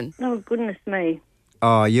Oh, goodness me.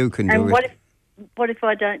 Oh, you can do And it. what if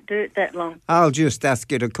I don't do it that long? I'll just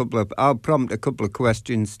ask it I'll prompt a couple of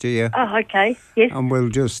questions to you. Oh, okay. Yes. And we'll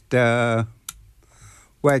just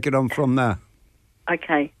work it on from there.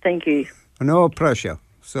 Okay, thank you. No pressure.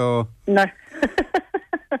 So. No.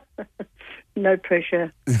 No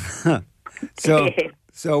pressure.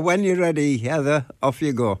 So when you're ready, Heather, off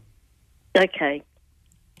you go. Okay.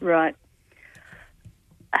 Right.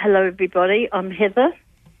 Hello, everybody. I'm Heather.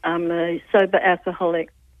 I'm a sober alcoholic.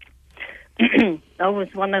 I was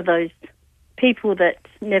one of those people that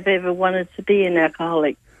never ever wanted to be an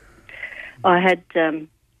alcoholic. I had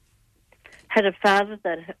a father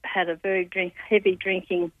that had a very heavy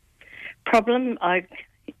drinking problem. I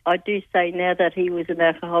do say now that he was an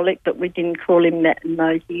alcoholic, but we didn't call him that in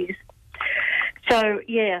those years. So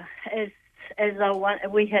yeah,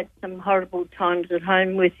 we had some horrible times at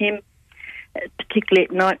home with him, particularly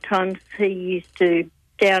at night times. He used to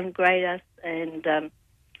downgrade us and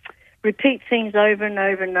repeat things over and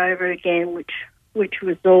over and over again, which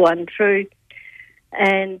was all untrue.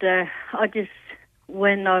 And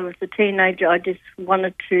when I was a teenager, I just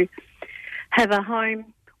wanted to have a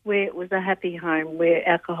home where it was a happy home, where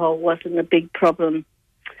alcohol wasn't a big problem.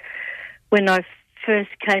 When I first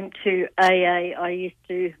came to AA, I used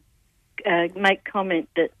to make comment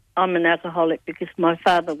that I'm an alcoholic because my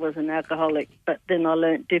father was an alcoholic, but then I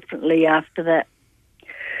learnt differently after that.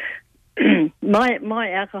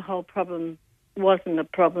 My alcohol problem wasn't a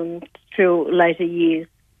problem till later years.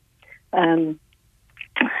 I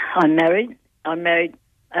married a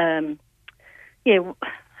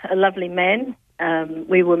lovely man.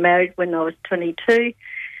 We were married when I was 22,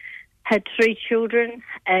 had 3 children,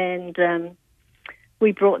 and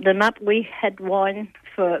we brought them up. We had wine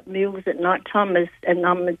for meals at night time, and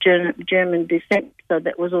I'm a German descent, so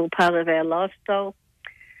that was all part of our lifestyle,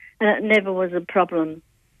 and it never was a problem.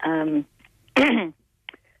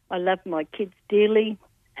 I loved my kids dearly,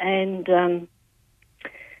 and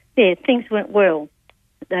things went well.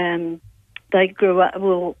 They grew up.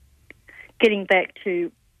 Well, getting back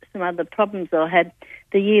to some other problems I had,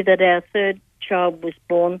 the year that our 3rd child was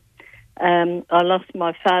born, I lost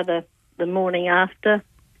my father the morning after.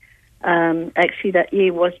 Actually, that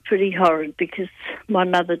year was pretty horrid because my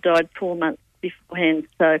mother died 4 months beforehand.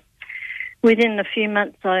 So within a few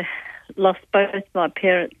months, I lost both my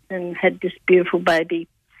parents and had this beautiful baby.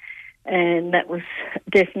 And that was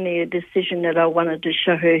definitely a decision that I wanted to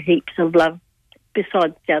show her heaps of love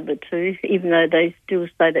besides the other 2, even though they still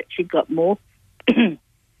say that she got more.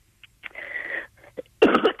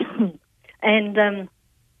 And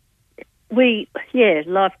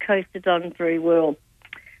life coasted on very well.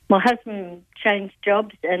 My husband changed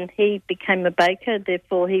jobs and he became a baker,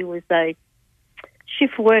 therefore he was a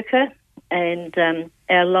shift worker, and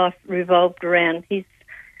our life revolved around his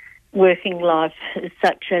working life,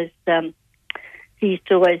 such as he used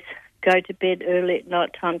to always go to bed early at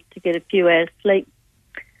night times to get a few hours sleep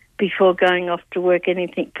before going off to work,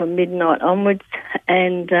 anything from midnight onwards,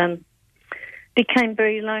 and became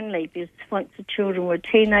very lonely because once the children were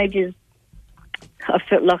teenagers, I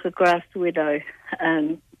felt like a grass widow.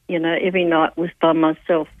 Every night was by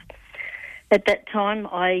myself. At that time,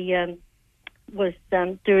 I was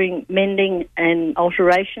doing mending and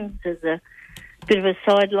alterations as a bit of a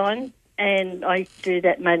sideline, and I used to do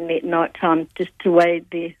that mainly at night time just to wait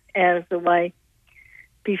the hours away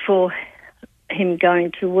before him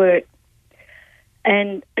going to work.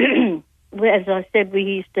 And as I said, we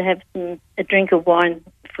used to have a drink of wine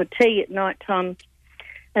for tea at night time,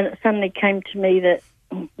 and it suddenly came to me that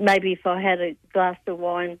maybe if I had a glass of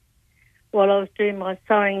wine while I was doing my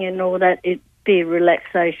sewing and all that, it'd be a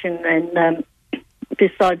relaxation. And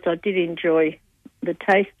besides, I did enjoy the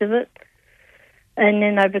taste of it. And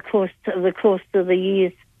then over the course of the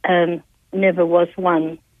years, never was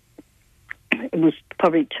one. It was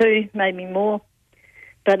probably 2, maybe more.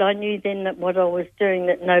 But I knew then that what I was doing,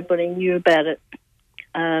 that nobody knew about it,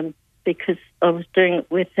 because I was doing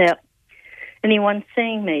it without anyone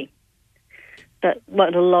seeing me. But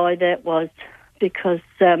what a lie that was, because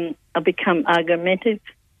I become argumentative,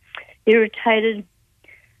 irritated,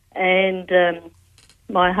 and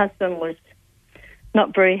my husband was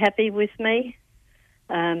not very happy with me.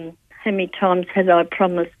 How many times had I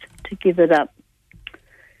promised to give it up?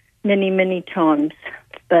 Many, many times,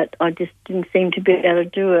 but I just didn't seem to be able to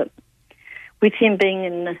do it. With him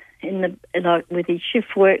being with his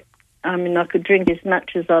shift work, I could drink as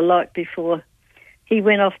much as I liked before he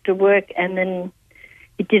went off to work, and then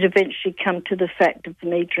it did eventually come to the fact of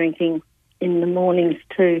me drinking in the mornings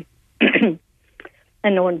too, and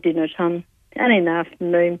on dinner time, and in the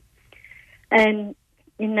afternoon. And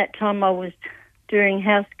in that time I was during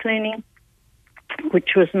house cleaning, which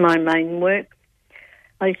was my main work.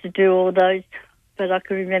 I used to do all those, but I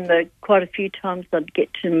can remember quite a few times I'd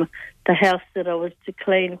get to the house that I was to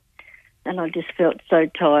clean, and I just felt so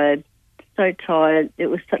tired. It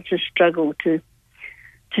was such a struggle to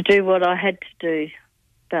do what I had to do,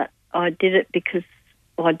 but I did it because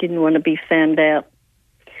I didn't want to be found out.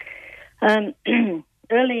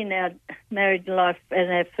 Early in our married life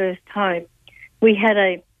and our first home, we had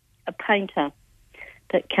a painter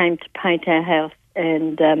that came to paint our house,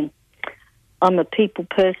 and I'm a people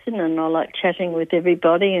person and I like chatting with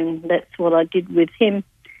everybody, and that's what I did with him.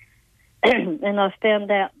 And I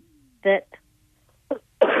found out that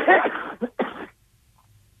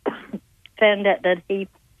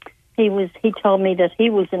he told me that he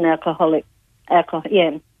was an alcoholic,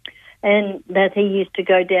 and that he used to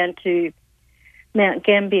go down to Mount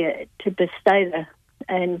Gambier to Bastida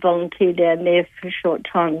and volunteer down there for short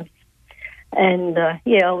times. And I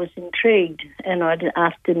was intrigued, and I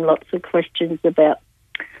asked him lots of questions about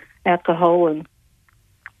alcohol and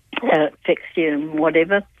how it affects you and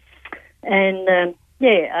whatever. And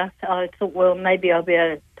I thought, well, maybe I'll be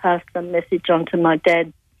able to pass some message on to my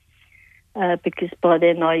dad, because by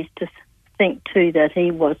then I used to think too that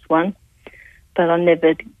he was one, but I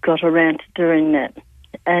never got around to doing that.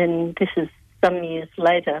 And this is some years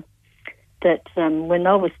later that when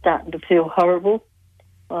I was starting to feel horrible,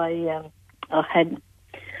 I had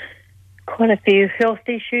quite a few health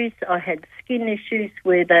issues. I had skin issues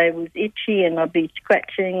where they was itchy and I'd be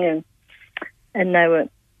scratching, and they were,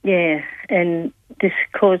 and this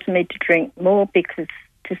caused me to drink more because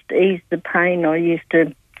just to ease the pain I used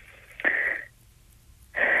to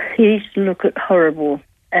look at horrible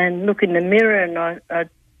and look in the mirror, and I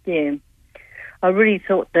really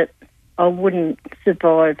thought that I wouldn't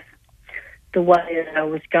survive the way that I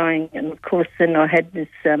was going. And of course then I had this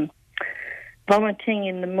vomiting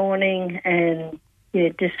in the morning, and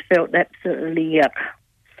just felt absolutely yuck.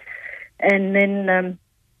 And then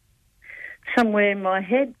somewhere in my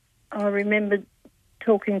head I remembered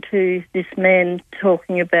talking to this man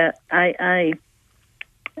talking about AA,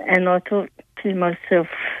 and I thought to myself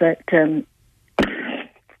that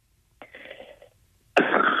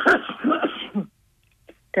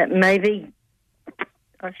that maybe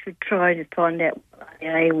I should try to find out what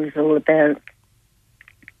AA was all about.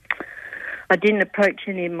 I didn't approach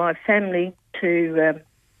any of my family to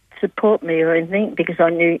support me or anything, because I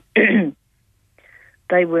knew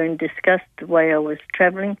they were in disgust the way I was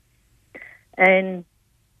travelling. And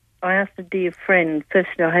I asked a dear friend.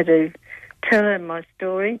 Firstly, I had to tell her my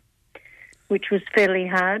story, which was fairly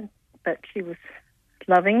hard, but she was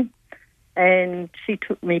loving. And she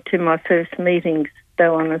took me to my first meetings,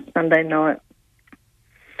 though on a Sunday night.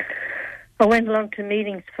 I went along to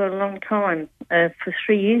meetings for a long time, for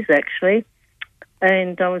 3 years actually,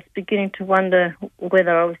 and I was beginning to wonder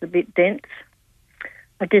whether I was a bit dense.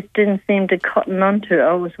 I just didn't seem to cotton onto it.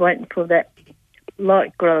 I was waiting for that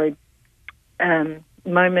light glow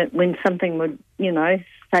moment when something would,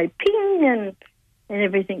 say ping, and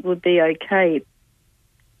everything would be okay.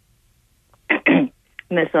 And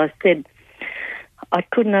as I said, I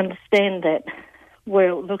couldn't understand that.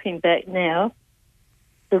 Well, looking back now,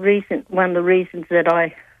 one of the reasons that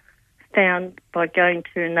I found by going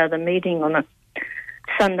to another meeting on a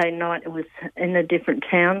Sunday night, it was in a different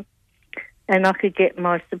town, and I could get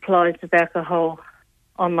my supplies of alcohol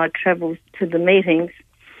on my travels to the meetings,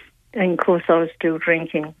 and of course I was still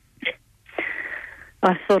drinking.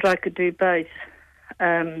 I thought I could do both.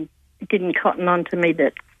 It didn't cotton on to me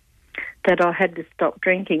that I had to stop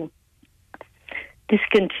drinking. This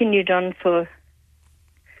continued on for,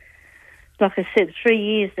 like I said, 3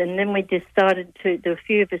 years, and then a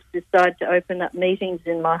few of us decided to open up meetings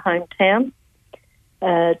in my hometown,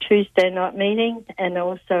 Tuesday night meeting and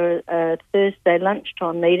also a Thursday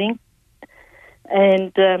lunchtime meeting,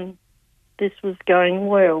 and this was going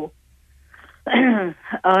well.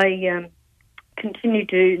 I continued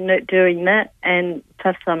doing that, and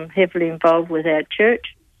plus I'm heavily involved with our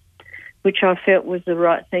church, which I felt was the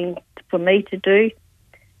right thing for me to do.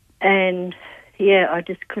 And I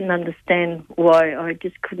just couldn't understand why I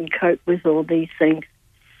just couldn't cope with all these things.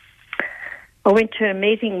 I went to a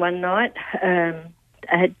meeting one night. I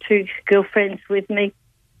had 2 girlfriends with me,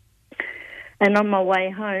 and on my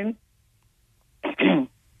way home,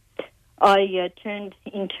 I turned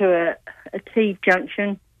into a T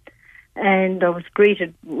junction, and I was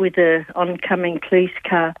greeted with an oncoming police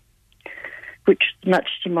car, which, much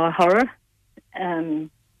to my horror,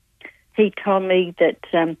 he told me that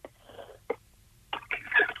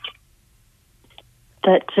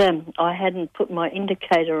I hadn't put my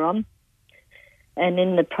indicator on, And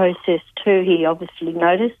in the process too, he obviously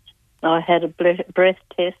noticed I had a breath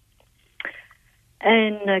test.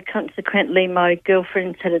 And consequently, my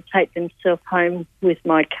girlfriends had to take themselves home with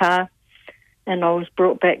my car, and I was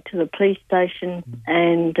brought back to the police station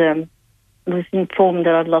and was informed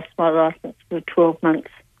that I'd lost my licence for 12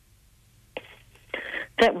 months.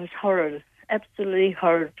 That was horrid, absolutely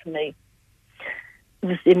horrid for me. It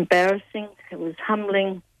was embarrassing. It was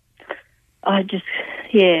humbling. I just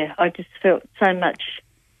felt so much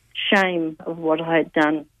shame of what I had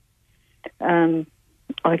done.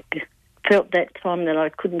 I felt that time that I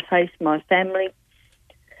couldn't face my family,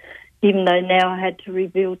 even though now I had to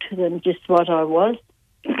reveal to them just what I was.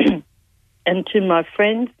 And to my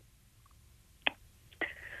friends,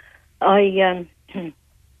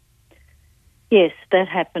 yes, that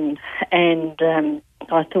happened. And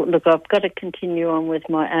I thought, look, I've got to continue on with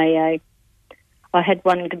my AA. I had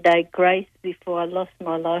one day grace before I lost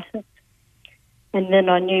my licence. And then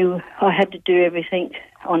I knew I had to do everything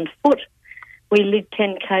on foot. We lived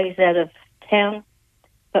 10 k's out of town,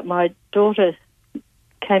 but my daughter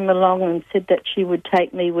came along and said that she would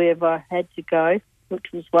take me wherever I had to go,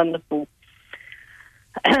 which was wonderful.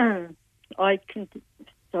 I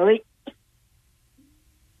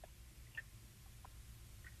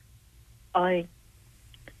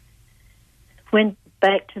went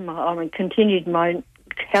back to continued my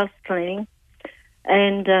house cleaning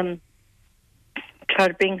and tried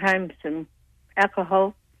to bring home some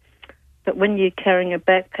alcohol. But when you're carrying a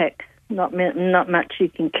backpack, not much you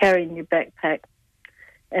can carry in your backpack,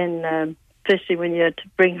 and especially when you had to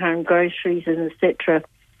bring home groceries and etc.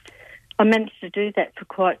 I managed to do that for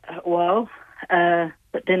quite a while,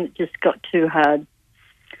 but then it just got too hard.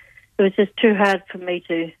 It was just too hard for me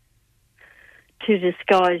to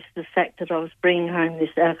disguise the fact that I was bringing home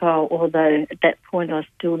this alcohol, although at that point I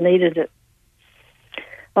still needed it.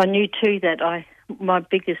 I knew too that my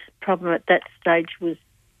biggest problem at that stage was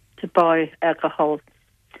to buy alcohol,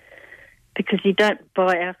 because you don't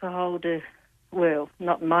buy alcohol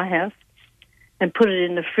not in my house, and put it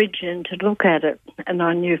in the fridge and to look at it. And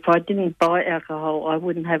I knew if I didn't buy alcohol, I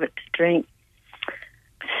wouldn't have it to drink.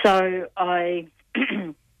 So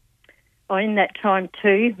in that time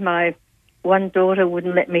too, my one daughter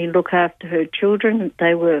wouldn't let me look after her children.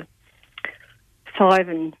 They were 5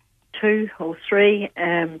 and 2 or 3,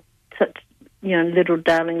 such little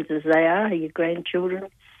darlings as they are, your grandchildren.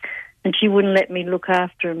 And she wouldn't let me look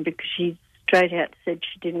after them because she straight out said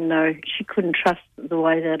she didn't know, she couldn't trust the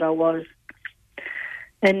way that I was.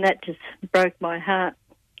 And that just broke my heart,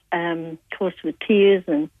 of course, with tears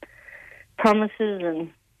and promises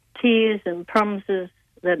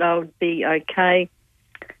that I would be okay.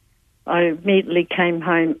 I immediately came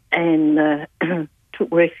home and took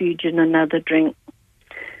refuge in another drink.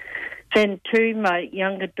 Then too, my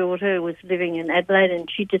younger daughter was living in Adelaide and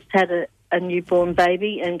she just had a newborn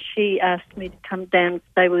baby, and she asked me to come down and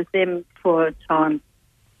stay with them for a time,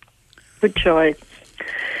 which I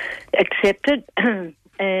accepted.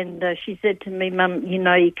 And she said to me, Mum,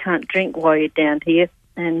 you can't drink while you're down here.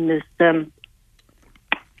 And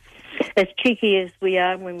as cheeky as we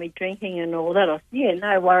are when we're drinking and all that, I said, yeah,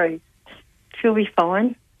 no worries, she'll be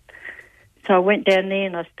fine. So I went down there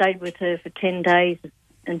and I stayed with her for 10 days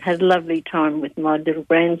and had a lovely time with my little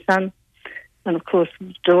grandson and, of course,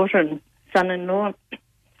 his daughter and son-in-law.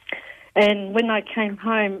 And when I came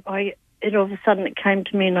home, all of a sudden it came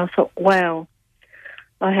to me and I thought, wow,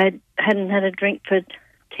 I hadn't had a drink for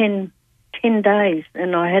 10 days,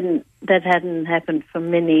 and that hadn't happened for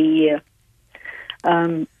many a year.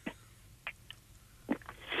 And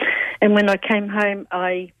when I came home,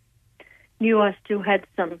 I knew I still had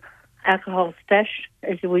some alcohol stashed,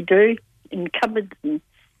 as we do, in cupboards and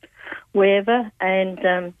wherever,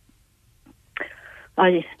 and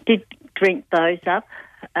I did drink those up,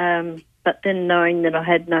 but then knowing that I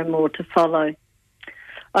had no more to follow.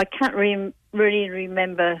 I can't really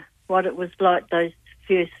remember what it was like those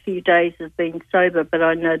first few days of being sober, but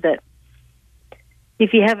I know that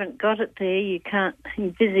if you haven't got it there, you can't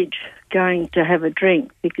envisage going to have a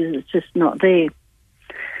drink because it's just not there.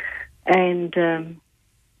 And,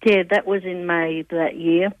 that was in May that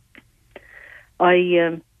year.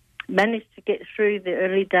 I managed to get through the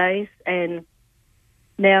early days, and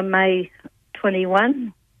now May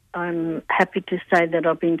 21, I'm happy to say that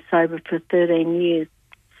I've been sober for 13 years.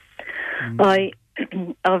 I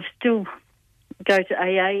still go to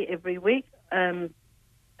AA every week. I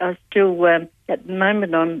still, at the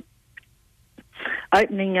moment, I'm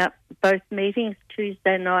opening up both meetings,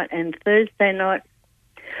 Tuesday night and Thursday night.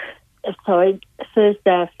 Thursday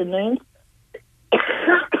afternoon.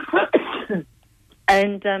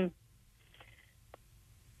 And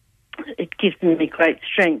it gives me great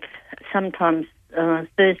strength. Sometimes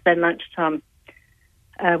Thursday lunchtime,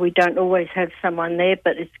 we don't always have someone there,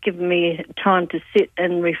 but it's given me time to sit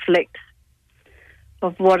and reflect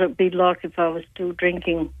of what it'd be like if I was still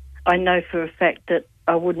drinking. I know for a fact that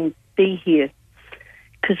I wouldn't be here,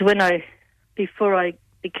 because before I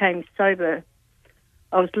became sober,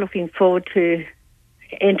 I was looking forward to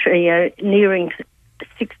nearing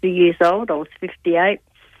 60 years old. I was 58,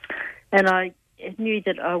 and I knew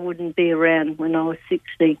that I wouldn't be around when I was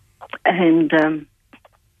 60, and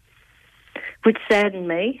which saddened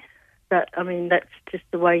me. But I mean, that's just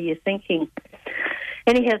the way you're thinking.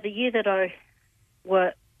 Anyhow, the year that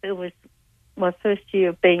it was my first year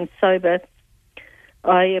of being sober,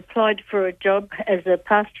 I applied for a job as a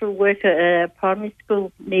pastoral worker at a primary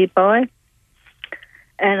school nearby,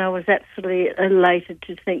 and I was absolutely elated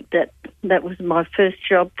to think that that was my first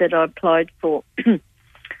job that I applied for.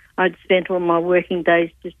 I'd spent all my working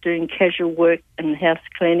days just doing casual work and house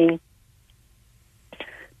cleaning,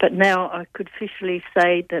 but now I could officially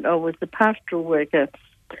say that I was a pastoral worker,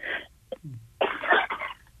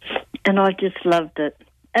 and I just loved it.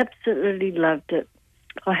 Absolutely loved it.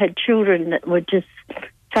 I had children that were just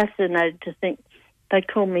fascinated to think, they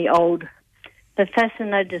call me old, they're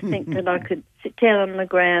fascinated to think that I could sit down on the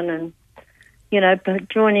ground and,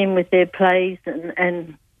 join in with their plays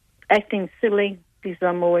and acting silly, because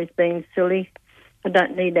I'm always being silly. I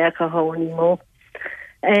don't need alcohol anymore.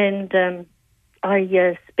 And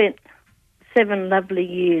I spent 7 lovely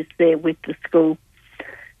years there with the school,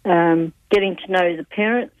 getting to know the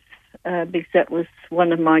parents, because that was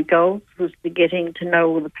one of my goals, was to getting to know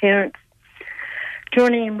all the parents,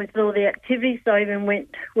 joining in with all the activities. I even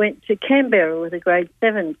went to Canberra with the grade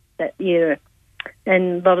 7 that year,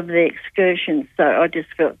 and a lot of the excursions. So I just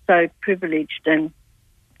felt so privileged, and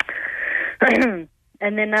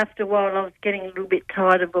and then after a while I was getting a little bit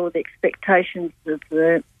tired of all the expectations of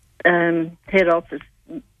the head office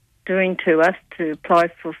doing to us to apply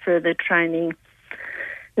for further training,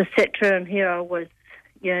 etc. And here I was,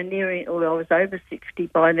 nearing, or I was over 60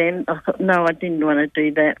 by then. I thought, no, I didn't want to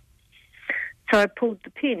do that. So I pulled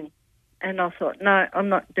the pin, and I thought, no, I'm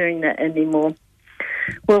not doing that anymore.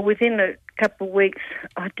 Well, within a couple of weeks,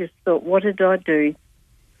 I just thought, what did I do?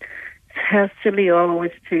 How silly I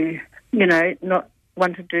was to, not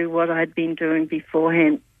want to do what I had been doing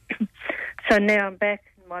beforehand. So now I'm back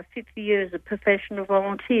in my 5th year as a professional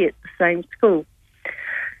volunteer at the same school.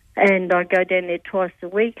 And I go down there twice a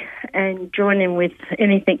week and join in with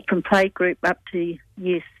anything from playgroup up to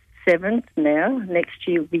year 7 now. Next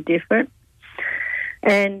year will be different.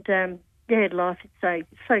 And, life is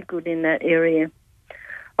so good in that area.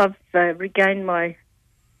 I've regained my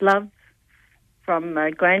love from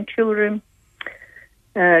my grandchildren.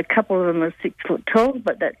 A couple of them are 6 foot tall,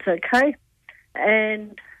 but that's okay.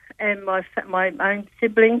 And my own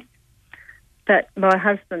siblings. But my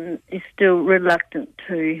husband is still reluctant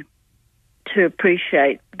to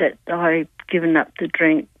appreciate that I've given up the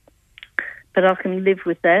drink. But I can live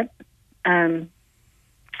with that,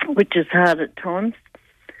 which is hard at times.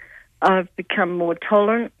 I've become more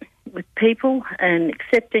tolerant with people and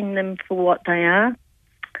accepting them for what they are.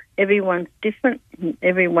 Everyone's different.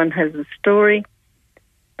 Everyone has a story.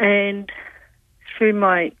 And through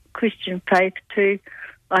my Christian faith too,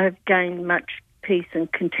 I have gained much peace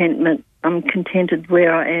and contentment. I'm contented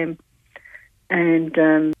where I am.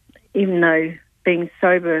 And even though being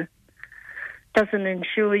sober doesn't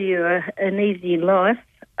ensure you an easy life,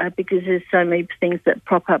 because there's so many things that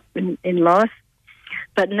prop up in life,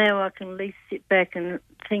 but now I can at least sit back and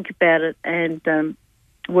think about it and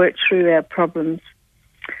work through our problems.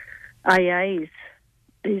 AA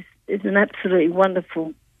is an absolutely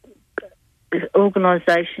wonderful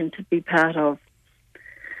organisation to be part of,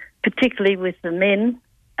 particularly with the men.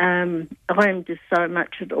 I am just so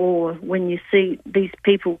much at awe when you see these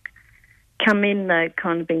people come in. They've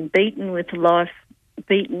kind of been beaten with life,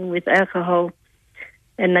 beaten with alcohol,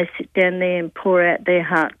 and they sit down there and pour out their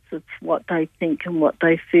hearts of what they think and what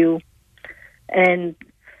they feel. And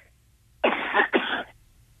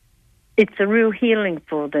it's a real healing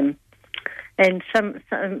for them. And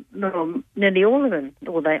nearly all of them,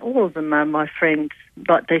 all of them are my friends.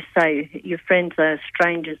 Like they say, your friends are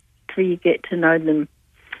strangers till you get to know them.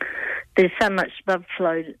 There's so much love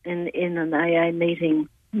flow in an AA meeting.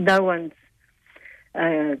 No one's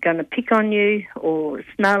going to pick on you or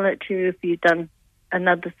snarl at you if you've done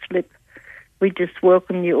another slip. We just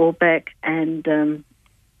welcome you all back, and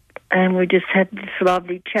we just have this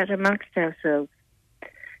lively chat amongst ourselves.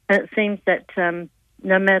 And it seems that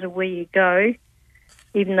no matter where you go,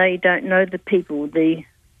 even though you don't know the people, the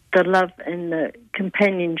love and the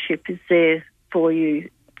companionship is there for you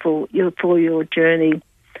for your journey,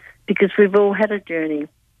 because we've all had a journey,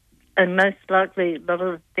 and most likely a lot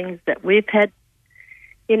of the things that we've had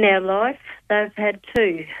in our life, they've had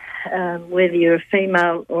too. Whether you're a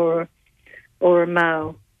female or a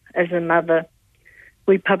male, as a mother,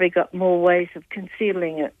 we probably got more ways of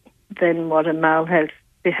concealing it than what a male has,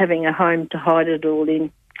 having a home to hide it all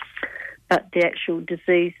in. But the actual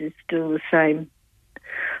disease is still the same.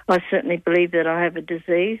 I certainly believe that I have a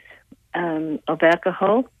disease of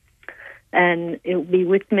alcohol, and it will be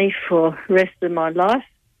with me for the rest of my life.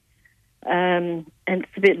 And it's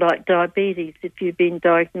a bit like diabetes. If you've been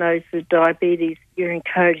diagnosed with diabetes, you're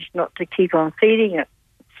encouraged not to keep on feeding it.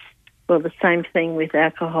 Well, the same thing with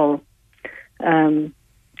alcohol.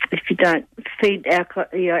 If you don't feed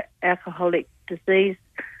your alcoholic disease,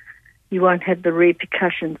 you won't have the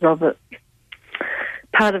repercussions of it.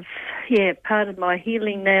 Part of my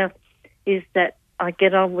healing now is that I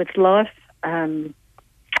get on with life.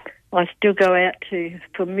 I still go out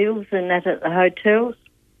for meals and that at the hotels.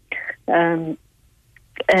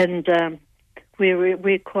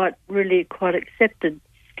 We're quite accepted,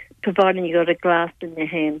 providing you got a glass in your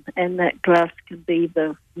hand, and that glass could be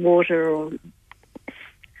the water or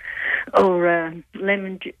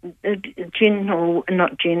lemon gin, or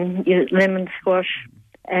not gin, lemon squash,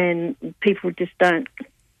 and people just don't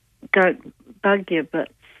bug you. But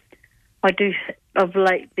I do of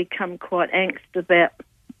late become quite angst about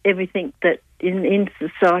everything that in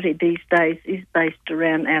society these days is based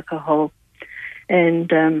around alcohol,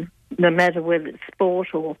 and no matter whether it's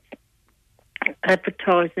sport or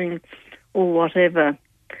advertising or whatever,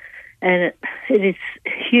 and it is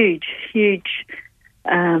huge.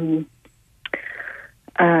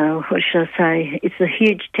 What should I say? It's a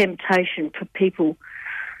huge temptation for people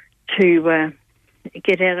to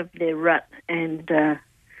get out of their rut and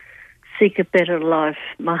seek a better life.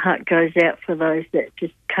 My heart goes out for those that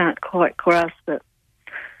just can't quite grasp it.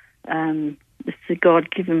 It's a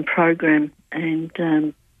God-given program, and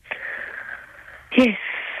yes,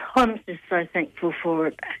 I'm just so thankful for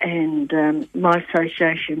it. And my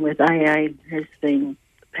association with AA has been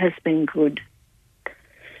good.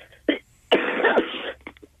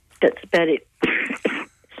 That's about it.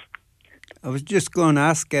 I was just going to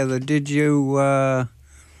ask, Heather, did you, how,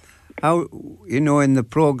 in the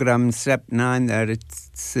programme Step 9 there, it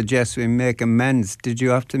suggests we make amends. Did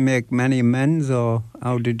you have to make many amends, or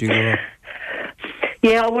how did you go?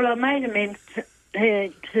 Yeah, well, I made amends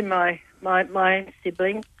to my own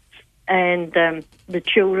siblings and the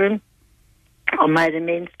children. I made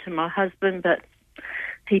amends to my husband, but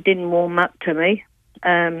he didn't warm up to me.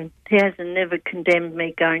 He hasn't never condemned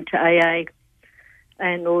me going to AA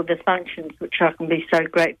and all the functions, which I can be so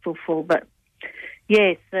grateful for. But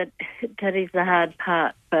yes, that is the hard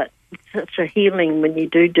part, but it's such a healing when you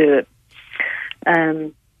do it.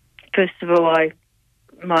 First of all,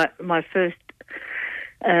 my first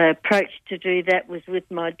approach to do that was with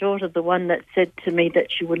my daughter, the one that said to me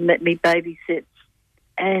that she wouldn't let me babysit,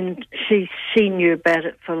 and she knew about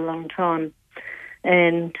it for a long time,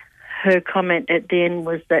 and her comment at the end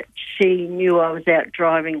was that she knew I was out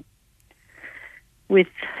driving with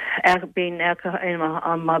being alcohol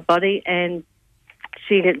on my body, and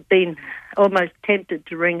she had been almost tempted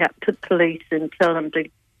to ring up the police and tell them to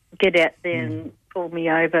get out there and pull me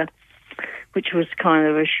over, which was kind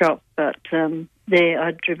of a shock. But there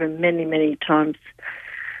I'd driven many, many times,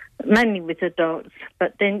 mainly with adults.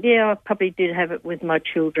 But then, I probably did have it with my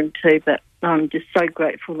children too, but I'm just so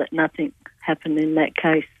grateful that nothing happened in that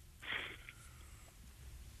case.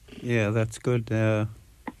 Yeah, that's good.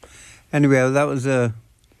 Anyway, that was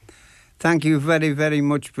thank you very, very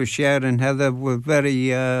much for sharing, Heather.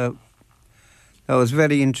 That was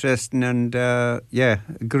very interesting, and a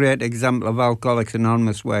great example of Alcoholics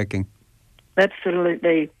Anonymous working.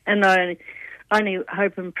 Absolutely, and I only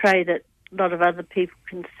hope and pray that a lot of other people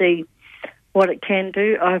can see what it can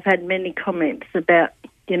do. I've had many comments about,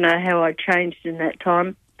 how I changed in that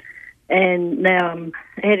time, and now I'm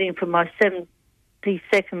heading for my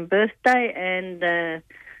 72nd birthday, and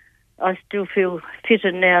I still feel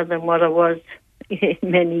fitter now than what I was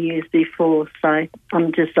many years before. So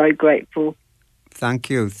I'm just so grateful. Thank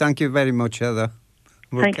you. Thank you very much, Heather.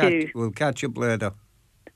 We'll catch up later.